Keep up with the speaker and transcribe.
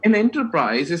An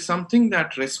enterprise is something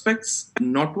that respects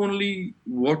not only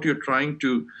what you're trying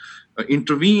to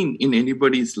intervene in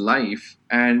anybody's life,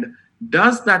 and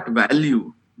does that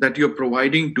value that you're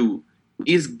providing to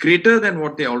is greater than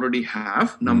what they already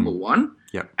have, number one.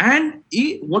 Yeah. And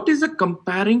what is the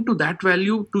comparing to that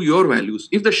value to your values?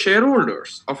 If the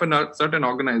shareholders of a certain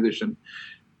organization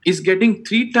is getting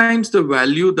 3 times the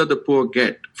value that the poor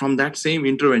get from that same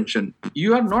intervention,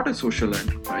 you are not a social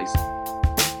enterprise.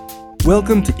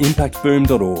 Welcome to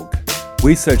impactboom.org.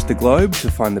 We search the globe to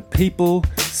find the people,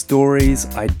 stories,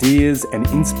 ideas, and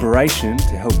inspiration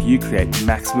to help you create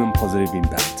maximum positive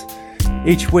impact.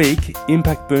 Each week,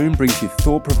 Impact Boom brings you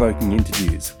thought-provoking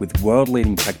interviews with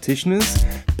world-leading practitioners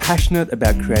passionate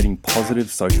about creating positive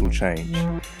social change.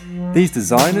 These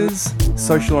designers,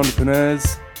 social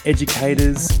entrepreneurs,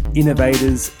 educators,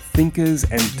 innovators, thinkers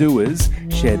and doers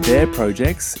share their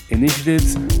projects,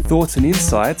 initiatives, thoughts and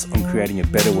insights on creating a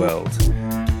better world.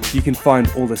 You can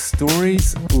find all the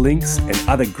stories, links and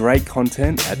other great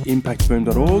content at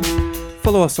impactboom.org.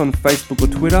 Follow us on Facebook or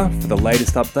Twitter for the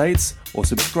latest updates, or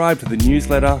subscribe to the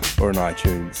newsletter or on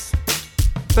iTunes.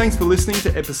 Thanks for listening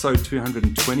to episode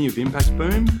 220 of Impact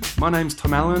Boom. My name's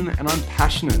Tom Allen and I'm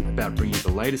passionate about bringing you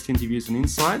the latest interviews and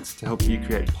insights to help you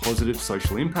create positive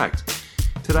social impact.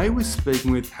 Today we're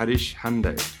speaking with Harish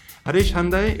Hande. Harish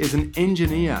Hande is an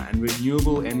engineer and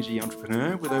renewable energy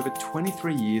entrepreneur with over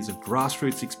 23 years of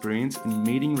grassroots experience in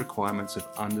meeting requirements of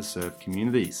underserved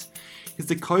communities. He's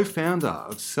the co-founder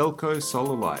of Selco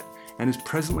Solarlight and is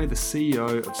presently the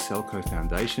CEO of Selco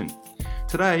Foundation.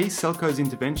 Today, Selco's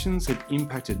interventions have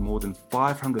impacted more than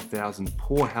 500,000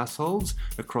 poor households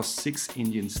across 6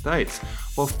 Indian states,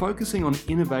 while focusing on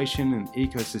innovation and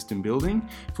ecosystem building,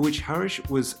 for which Harish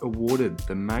was awarded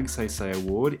the Magsaysay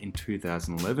Award in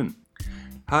 2011.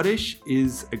 Harish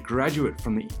is a graduate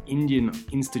from the Indian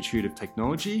Institute of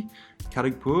Technology,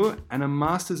 Kharagpur, and a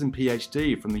Master's and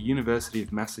PhD from the University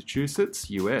of Massachusetts,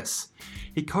 US.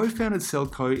 He co-founded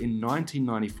Selco in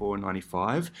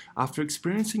 1994-95 after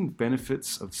experiencing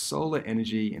benefits of solar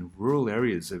energy in rural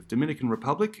areas of Dominican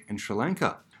Republic and Sri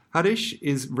Lanka. Harish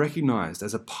is recognised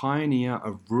as a pioneer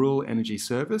of rural energy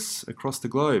service across the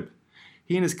globe.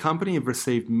 He and his company have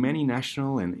received many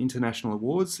national and international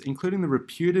awards, including the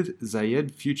reputed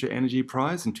Zayed Future Energy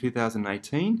Prize in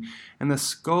 2018 and the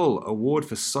Skoll Award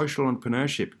for Social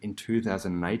Entrepreneurship in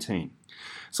 2018.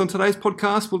 So on today's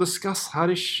podcast, we'll discuss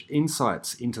Harish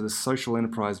insights into the social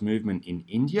enterprise movement in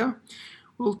India.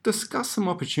 We'll discuss some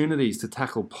opportunities to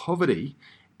tackle poverty,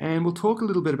 and we'll talk a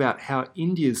little bit about how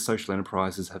India's social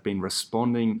enterprises have been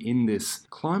responding in this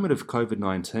climate of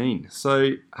COVID-19.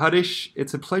 So, Harish,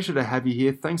 it's a pleasure to have you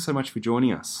here. Thanks so much for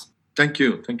joining us. Thank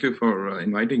you. Thank you for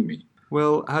inviting me.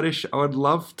 Well, Harish, I would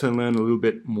love to learn a little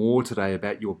bit more today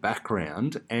about your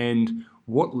background and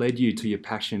what led you to your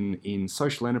passion in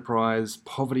social enterprise,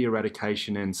 poverty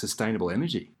eradication, and sustainable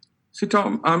energy. See,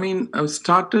 Tom, I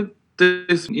started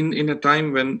this in a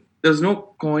time when there's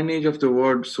no coinage of the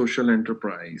word social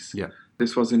enterprise. Yeah.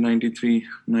 This was in 93,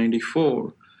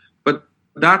 94. But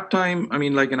that time,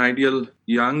 like an ideal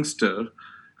youngster,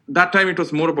 that time it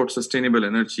was more about sustainable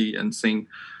energy and saying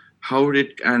how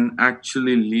it can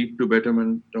actually lead to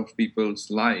betterment of people's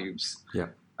lives. Yeah.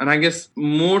 And I guess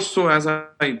more so as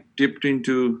I dipped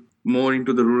more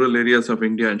into the rural areas of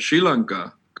India and Sri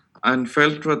Lanka, and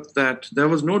felt that there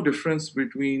was no difference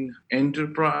between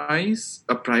enterprise,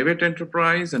 a private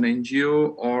enterprise, an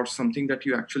NGO, or something that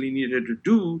you actually needed to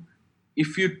do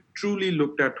if you truly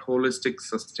looked at holistic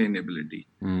sustainability.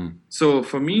 So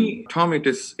for me, Tom, it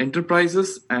is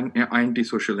enterprises and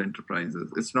anti-social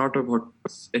enterprises. It's not about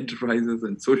enterprises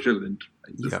and social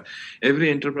enterprises. Yeah.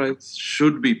 Every enterprise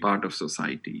should be part of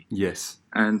society. Yes.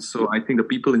 And so I think the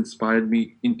people inspired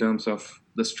me in terms of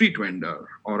the street vendor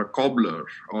or a cobbler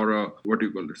or a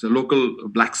local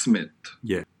blacksmith.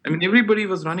 Yeah. Everybody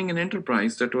was running an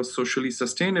enterprise that was socially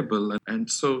sustainable. And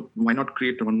so why not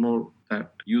create one more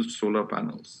that used solar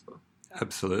panels?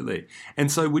 Absolutely.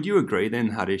 And so would you agree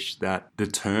then, Harish, that the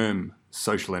term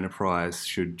social enterprise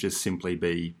should just simply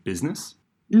be business?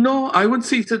 No, I would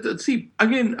see,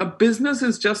 again, a business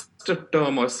is just a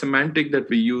term or semantic that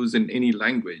we use in any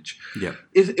language. Yeah.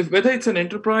 If whether it's an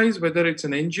enterprise, whether it's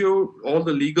an NGO, all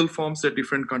the legal forms that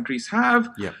different countries have,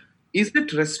 Yeah. is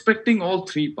it respecting all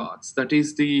 3 parts? That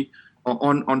is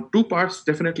on 2 parts,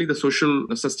 definitely the social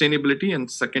sustainability,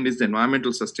 and second is the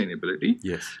environmental sustainability.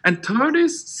 Yes. And third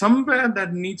is somewhere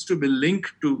that needs to be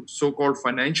linked to so-called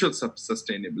financial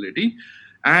sustainability.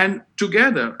 And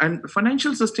together, and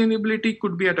financial sustainability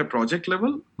could be at a project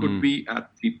level, could be at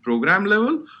the program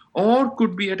level, or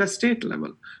could be at a state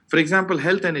level. For example,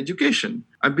 health and education.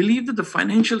 I believe that the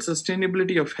financial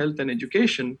sustainability of health and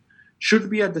education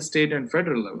should be at the state and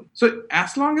federal level. So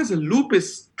as long as a loop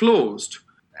is closed,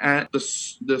 and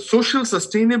the social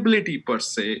sustainability per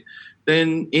se,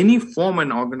 then any form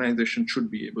and organization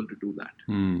should be able to do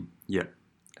that. Yeah.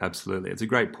 Absolutely. It's a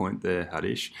great point there,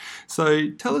 Harish.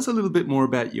 So tell us a little bit more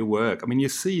about your work. I mean, you're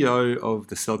CEO of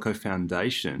the Selco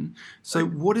Foundation. So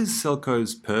what is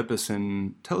Selco's purpose,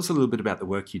 and tell us a little bit about the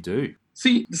work you do?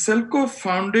 See, the Selco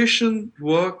Foundation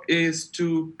work is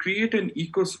to create an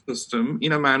ecosystem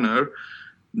in a manner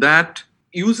that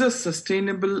uses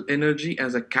sustainable energy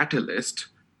as a catalyst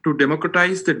to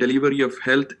democratize the delivery of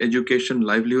health, education,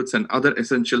 livelihoods, and other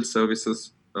essential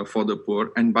services for the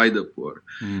poor and by the poor.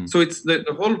 So it's the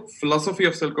whole philosophy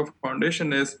of Selco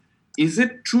Foundation is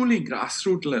it truly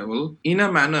grassroots level in a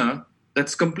manner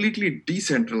that's completely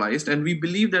decentralized? And we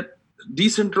believe that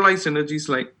decentralized energies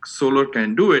like solar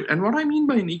can do it. And what I mean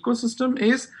by an ecosystem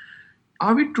is,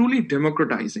 are we truly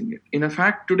democratizing it? In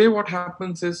fact, today what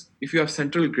happens is if you have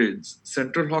central grids,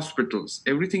 central hospitals,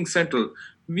 everything central,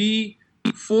 we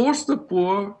force the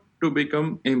poor to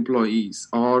become employees,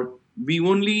 or we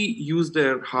only use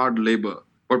their hard labor.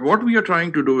 But what we are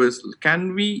trying to do is,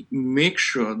 can we make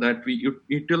sure that we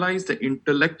utilize the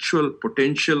intellectual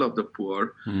potential of the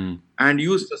poor and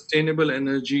use sustainable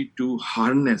energy to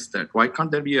harness that? Why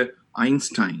can't there be a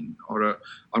Einstein or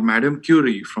Madame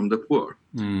Curie from the poor?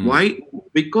 Why?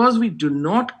 Because we do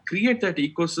not create that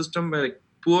ecosystem where a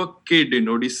poor kid in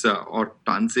Odisha or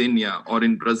Tanzania or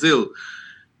in Brazil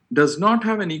does not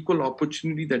have an equal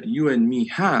opportunity that you and me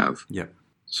have. Yeah.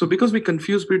 So because we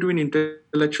confuse between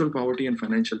intellectual poverty and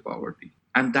financial poverty,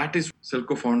 and that is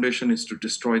Selco Foundation is to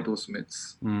destroy those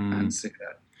myths and say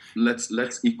that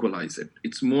let's equalize it.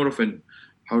 It's more of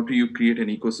how do you create an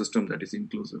ecosystem that is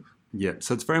inclusive? Yeah,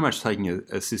 so it's very much taking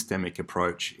a systemic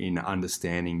approach in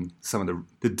understanding some of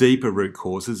the deeper root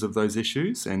causes of those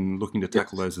issues and looking to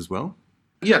tackle those as well.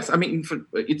 Yes, I mean,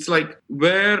 it's like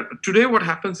where today what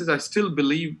happens is I still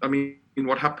believe, I mean, in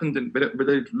what happened in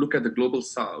whether you look at the global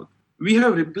south, we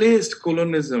have replaced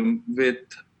colonialism with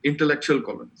intellectual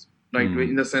colonialism, right?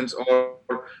 In the sense, or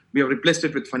we have replaced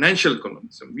it with financial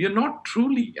colonialism. We are not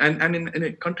truly, and in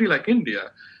a country like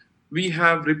India, we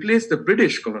have replaced the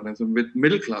British colonialism with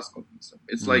middle class colonialism.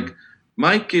 It's like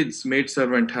my kid's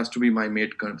maidservant has to be my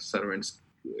maidservant's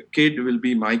kid will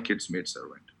be my kid's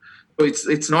maidservant. So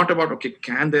it's not about, okay,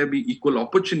 can there be equal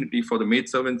opportunity for the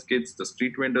maidservants' kids, the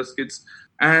street vendors' kids?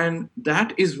 And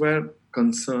that is where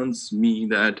concerns me,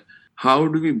 that how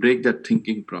do we break that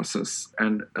thinking process?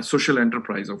 And a social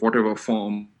enterprise of whatever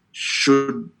form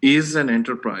is an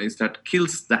enterprise that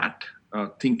kills that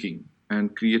thinking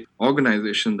and create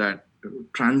organization that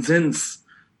transcends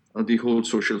the whole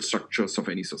social structures of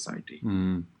any society.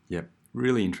 Yeah,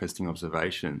 really interesting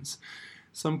observations.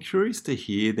 So I'm curious to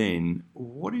hear then,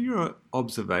 what are your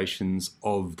observations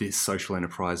of this social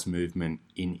enterprise movement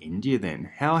in India then?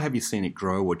 How have you seen it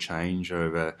grow or change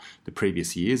over the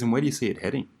previous years, and where do you see it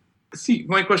heading? See,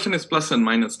 my question is plus and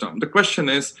minus term. The question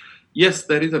is, yes,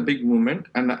 there is a big movement,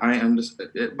 and I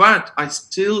understand, but I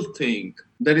still think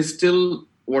there is still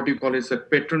what you call is a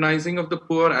patronizing of the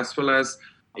poor, as well as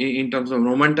in terms of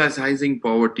romanticizing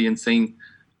poverty and saying,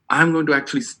 I'm going to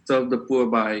actually serve the poor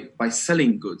by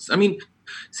selling goods. I mean,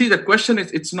 see, the question is,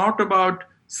 it's not about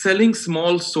selling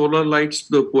small solar lights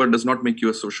to the poor does not make you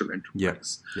a social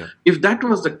enterprise. Yeah. If that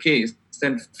was the case,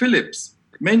 then Philips,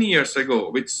 many years ago,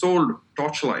 which sold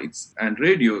torchlights and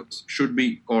radios, should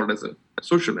be called as a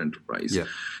social enterprise. Yeah.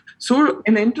 So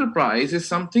an enterprise is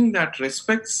something that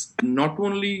respects not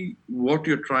only what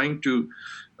you're trying to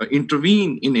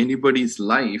intervene in anybody's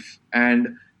life,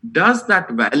 and does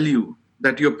that value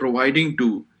that you're providing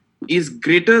to is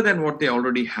greater than what they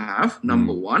already have,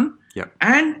 number one. Yeah.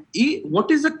 And what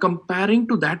is the comparing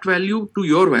to that value to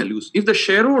your values? If the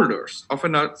shareholders of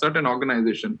a certain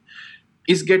organization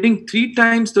is getting 3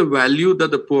 times the value that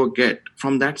the poor get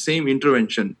from that same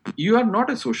intervention, you are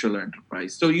not a social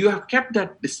enterprise. So you have kept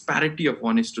that disparity of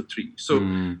 1:3. So,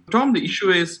 Tom, the issue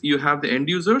is you have the end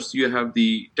users, you have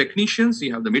the technicians,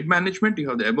 you have the mid-management, you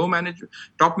have the above management,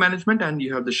 top management, and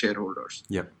you have the shareholders.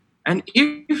 Yeah. And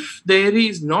if there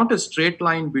is not a straight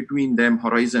line between them,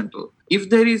 horizontal, if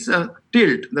there is a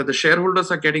tilt that the shareholders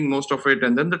are getting most of it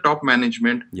and then the top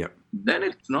management, then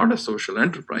it's not a social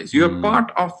enterprise. You are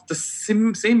part of the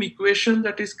same equation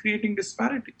that is creating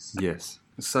disparities. Yes,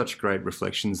 such great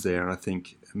reflections there. I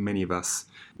think many of us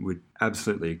would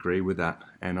absolutely agree with that.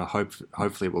 And I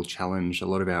hopefully it will challenge a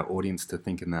lot of our audience to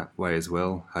think in that way as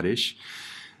well, Harish.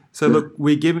 So look,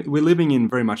 we're living in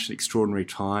very much an extraordinary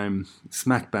time,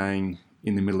 smack bang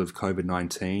in the middle of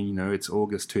COVID-19. You know, it's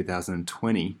August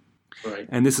 2020. Right.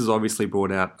 And this has obviously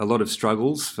brought out a lot of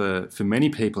struggles for many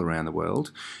people around the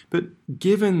world. But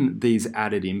given these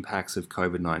added impacts of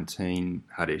COVID-19,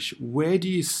 Harish, where do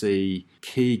you see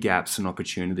key gaps and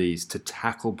opportunities to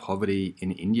tackle poverty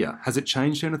in India? Has it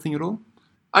changed anything at all?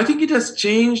 I think it has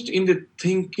changed in the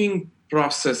thinking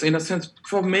process. In a sense,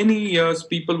 for many years,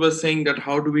 people were saying that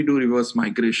how do we do reverse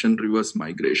migration,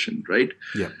 right?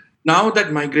 Yeah. Now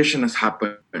that migration has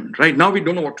happened, right? Now we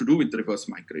don't know what to do with reverse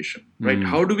migration, right?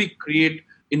 How do we create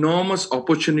enormous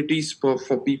opportunities for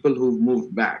people who've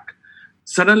moved back?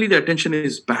 Suddenly the attention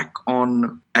is back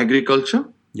on agriculture,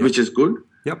 which is good.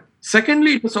 Yep.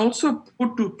 Secondly, it was also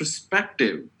put to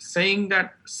perspective, saying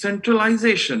that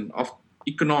centralization of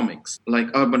economics, like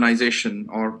urbanization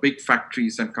or big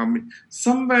factories and companies,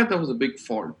 somewhere there was a big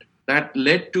fault that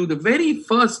led to the very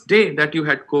first day that you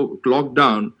had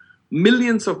lockdown,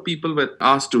 millions of people were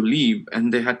asked to leave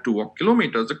and they had to walk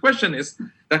kilometers. The question is,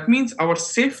 that means our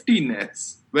safety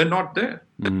nets were not there.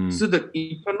 So the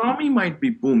economy might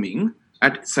be booming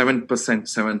at 7%,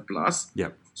 7 plus.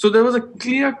 Yep. So there was a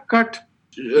clear-cut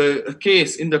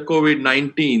case in the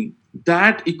COVID-19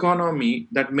 that economy,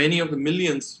 that many of the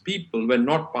millions of people were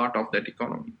not part of that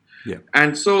economy. Yeah.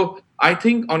 And so I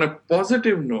think on a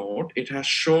positive note, it has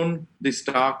shown the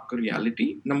stark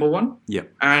reality, number one. Yeah.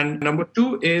 And number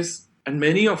two is, and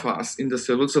many of us in the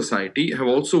civil society have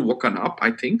also woken up,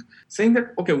 I think, saying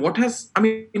that, okay,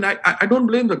 I don't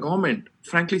blame the government,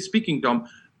 frankly speaking, Tom.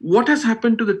 What has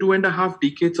happened to the 2.5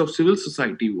 decades of civil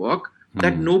society work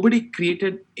that nobody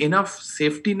created enough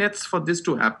safety nets for this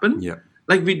to happen? Yeah.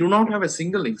 Like, we do not have a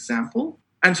single example.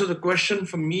 And so the question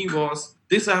for me was,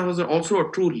 this was also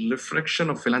a true reflection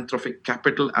of philanthropic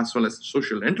capital as well as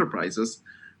social enterprises,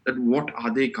 that what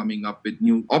are they coming up with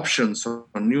new options or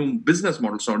new business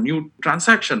models or new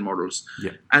transaction models.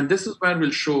 Yeah. And this is where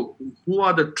we'll show who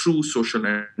are the true social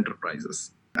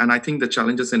enterprises. And I think the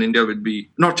challenges in India would be,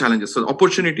 not challenges, so the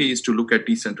opportunity is to look at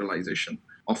decentralization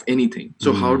of anything.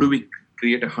 So how do we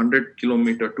create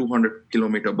 100-kilometer,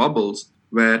 200-kilometer bubbles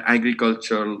where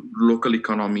agriculture, local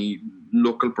economy,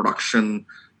 local production,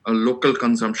 local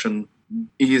consumption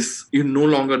is, you no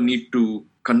longer need to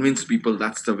convince people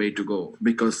that's the way to go,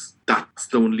 because that's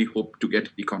the only hope to get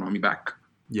the economy back.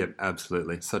 Yep,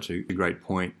 absolutely. Such a great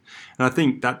point. And I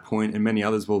think that point and many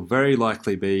others will very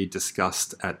likely be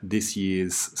discussed at this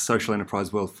year's Social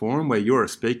Enterprise World Forum, where you're a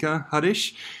speaker,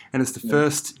 Harish. And it's the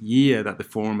first year that the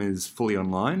forum is fully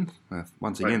online,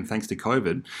 once again, thanks to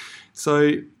COVID.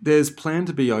 So there's planned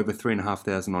to be over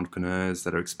 3,500 entrepreneurs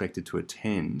that are expected to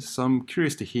attend. So I'm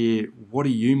curious to hear, what are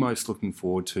you most looking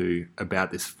forward to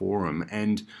about this forum?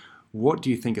 And what do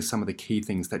you think are some of the key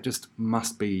things that just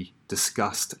must be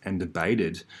discussed and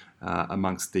debated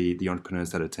amongst the entrepreneurs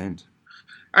that attend?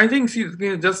 I think,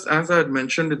 just as I had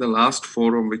mentioned in the last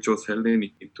forum, which was held in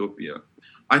Ethiopia,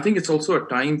 I think it's also a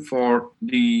time for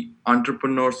the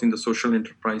entrepreneurs in the social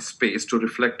enterprise space to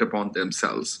reflect upon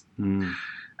themselves.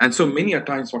 And so many a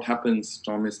times what happens,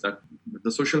 Tom, is that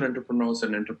the social entrepreneurs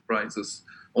and enterprises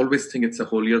always think it's a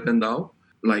holier than thou.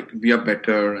 Like, we are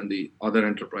better and the other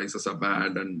enterprises are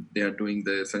bad and they are doing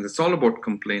this. And it's all about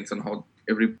complaints and how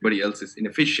everybody else is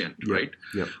inefficient, right?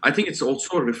 Yeah. I think it's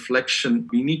also a reflection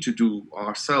we need to do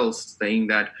ourselves, saying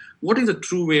that what is a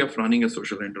true way of running a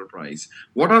social enterprise?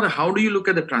 How do you look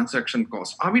at the transaction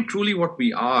costs? Are we truly what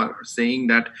we are, saying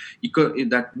that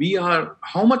we are,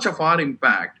 how much of our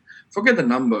impact, forget the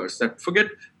numbers,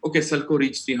 Selco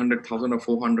reached 300,000 or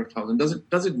 400,000.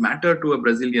 Does it matter to a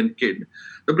Brazilian kid?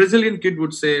 The Brazilian kid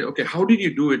would say, okay, how did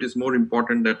you do it is more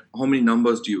important than how many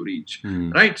numbers do you reach,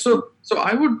 right? So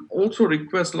I would also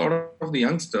request a lot of the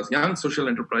youngsters, young social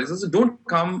enterprises, don't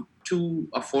come to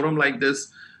a forum like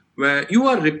this where you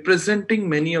are representing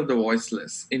many of the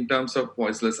voiceless, in terms of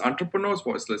voiceless entrepreneurs,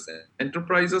 voiceless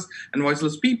enterprises, and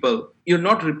voiceless people. You're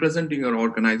not representing your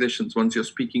organizations once you're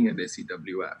speaking at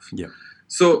ACWF. Yeah.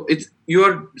 So you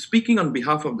are speaking on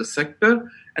behalf of the sector,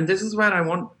 and this is where I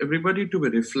want everybody to be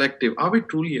reflective. Are we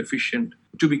truly efficient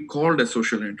to be called a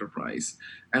social enterprise?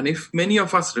 And if many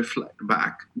of us reflect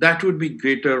back, that would be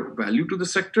greater value to the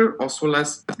sector, as well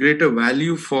as greater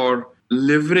value for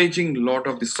leveraging a lot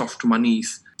of the soft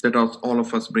monies that all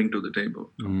of us bring to the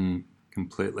table.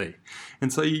 Completely.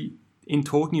 And so in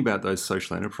talking about those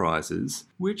social enterprises,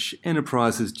 which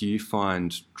enterprises do you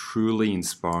find truly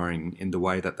inspiring in the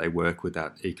way that they work with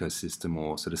that ecosystem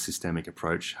or sort of systemic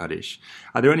approach, Harish?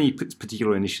 Are there any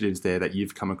particular initiatives there that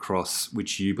you've come across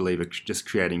which you believe are just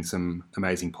creating some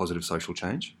amazing positive social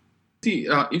change? See,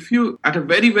 if you, at a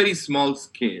very, very small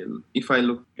scale, if I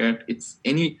look at it's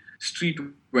any street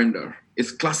vendor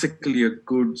is classically a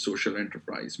good social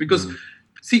enterprise because,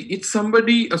 see, it's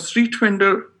somebody, a street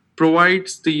vendor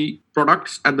provides the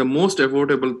products at the most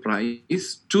affordable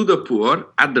price to the poor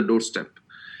at the doorstep.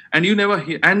 And you never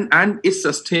hear, and it's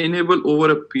sustainable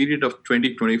over a period of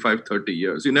 20, 25, 30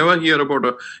 years. You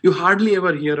hardly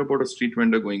ever hear about a street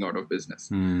vendor going out of business.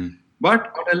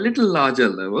 But at a little larger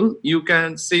level, you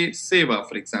can say SEWA,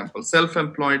 for example,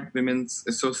 Self-Employed Women's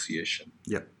Association,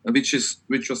 which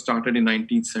was started in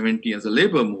 1970 as a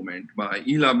labor movement by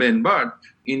Ela Ben Bhatt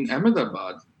in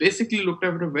Ahmedabad. Basically looked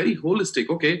at a very holistic,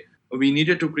 okay, we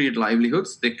needed to create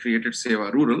livelihoods. They created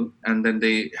SEWA Rural, and then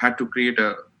they had to create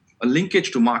a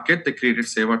linkage to market. They created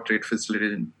SEWA Trade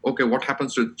Facility. Okay, what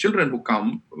happens to children who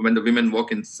come when the women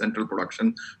work in central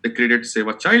production? They created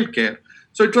SEWA Childcare.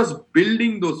 So it was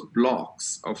building those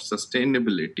blocks of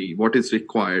sustainability, what is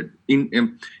required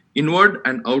in inward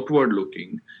and outward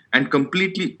looking, and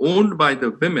completely owned by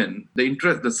the women. The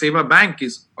SEWA Bank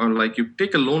is like you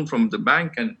take a loan from the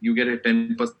bank and you get a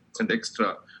 10%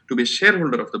 extra to be a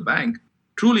shareholder of the bank.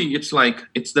 Truly,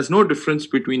 there's no difference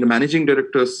between the managing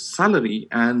director's salary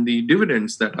and the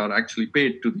dividends that are actually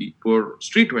paid to the poor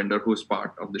street vendor who is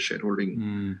part of the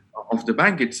shareholding of the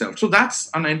bank itself. So that's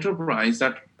an enterprise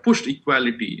that pushed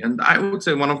equality, and I would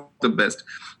say one of the best.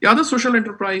 The other social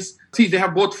enterprise, see, they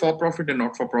have both for-profit and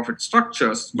not-for-profit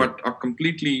structures, but are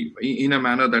completely in a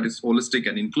manner that is holistic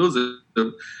and inclusive,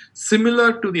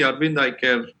 similar to the Arvind Eye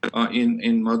Care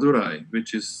in Madurai,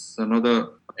 which is another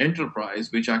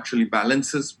enterprise which actually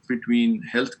balances between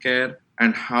healthcare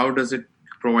and how does it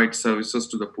provide services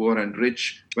to the poor and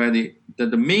rich, where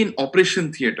the main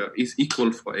operation theater is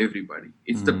equal for everybody.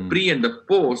 It's the pre and the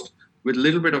post, with a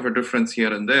little bit of a difference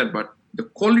here and there, but the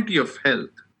quality of health,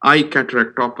 eye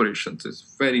cataract operations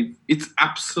it's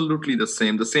absolutely the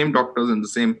same doctors and the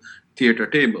same theater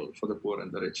table for the poor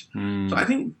and the rich. So I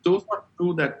think those are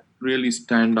two that really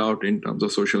stand out in terms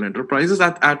of social enterprises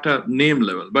at a name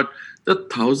level. But the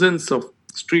thousands of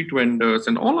street vendors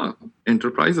and all are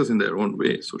enterprises in their own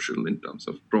way, social in terms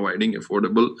of providing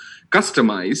affordable,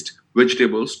 customized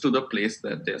vegetables to the place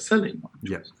that they're selling.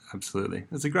 Yeah, absolutely.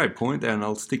 That's a great point there, and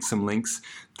I'll stick some links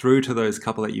through to those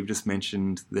couple that you've just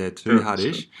mentioned there too,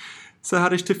 Hardish. Sure. So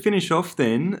Hardish, to finish off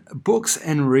then, books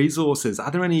and resources.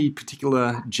 Are there any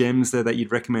particular gems there that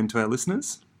you'd recommend to our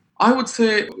listeners? I would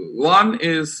say one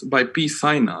is by P.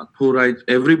 Sainath, who writes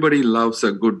Everybody Loves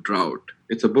a Good Drought.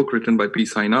 It's a book written by P.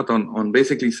 Sainath on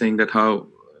basically saying that how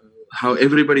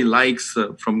everybody likes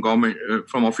from government,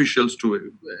 from officials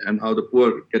to, and how the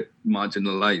poor get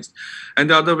marginalized. And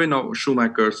the other way now,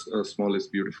 Schumacher's Small is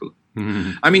Beautiful.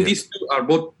 I mean, these two are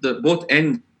both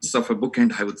ends of a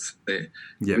bookend, I would say,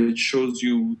 which shows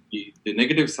you the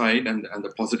negative side and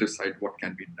the positive side, what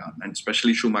can be done. And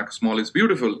especially Schumacher Small is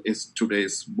Beautiful is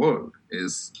today's world,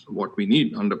 is what we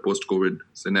need under post-COVID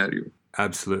scenario.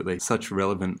 Absolutely. Such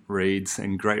relevant reads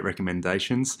and great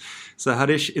recommendations. So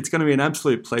Hardish, it's going to be an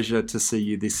absolute pleasure to see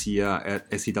you this year at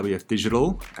SEWF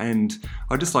Digital. And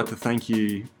I'd just like to thank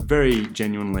you very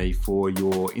genuinely for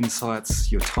your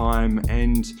insights, your time,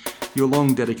 and your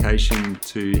long dedication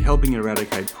to helping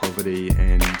eradicate poverty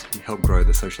and help grow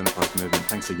the social enterprise movement.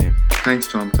 Thanks again.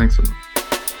 Thanks, Tom. Thanks a lot.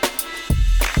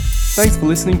 Thanks for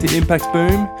listening to Impact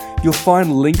Boom. You'll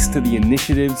find links to the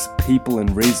initiatives, people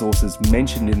and resources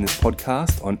mentioned in this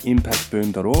podcast on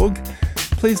impactboom.org.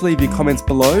 Please leave your comments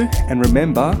below, and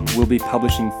remember, we'll be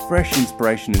publishing fresh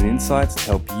inspiration and insights to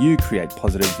help you create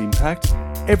positive impact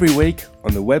every week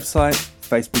on the website,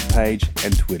 Facebook page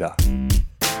and Twitter.